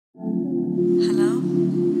Hello?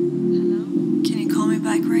 Hello? Can you call me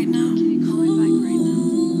back right now? Can you call me back right now?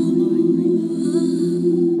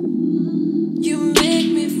 You make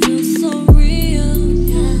me feel so real.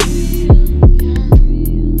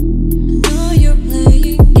 I know you're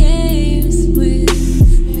playing games with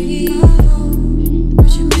me, but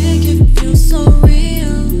you make it feel so real.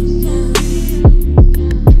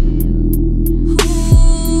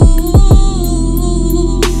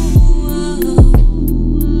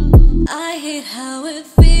 I hate how it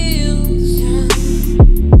feels.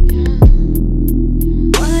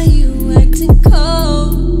 Why you acting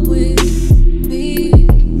cold with me?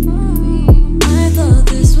 I thought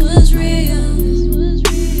this was real.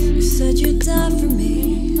 You said you'd die for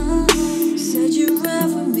me. You said you'd ride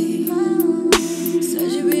for me. You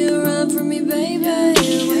said you'd be around for me, baby. Why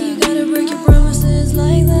you gotta break your promises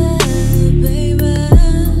like that, baby?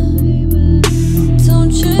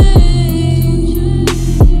 Don't change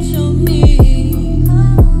on me,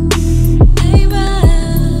 baby.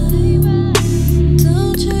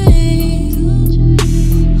 Don't change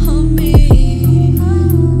on me.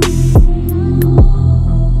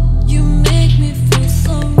 You make me feel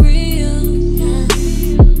so real. I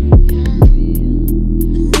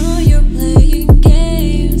know you're playing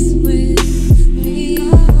games with me,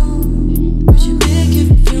 but you make it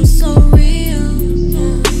feel so real.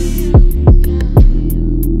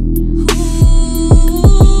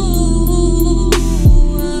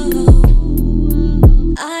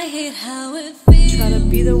 I hate how it feels. Try to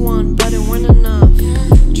be the one, but it wasn't enough.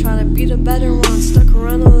 Try to be the better one, stuck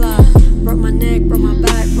around a lot. Broke my neck, broke my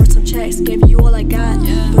back, wrote some checks, gave you all I got.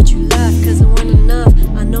 But you left, cause it wasn't enough.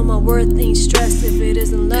 I know my worth ain't stressed if it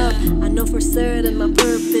isn't love. I know for certain my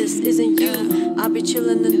purpose isn't you. I'll be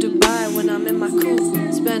chillin' in Dubai when I'm in my coupe.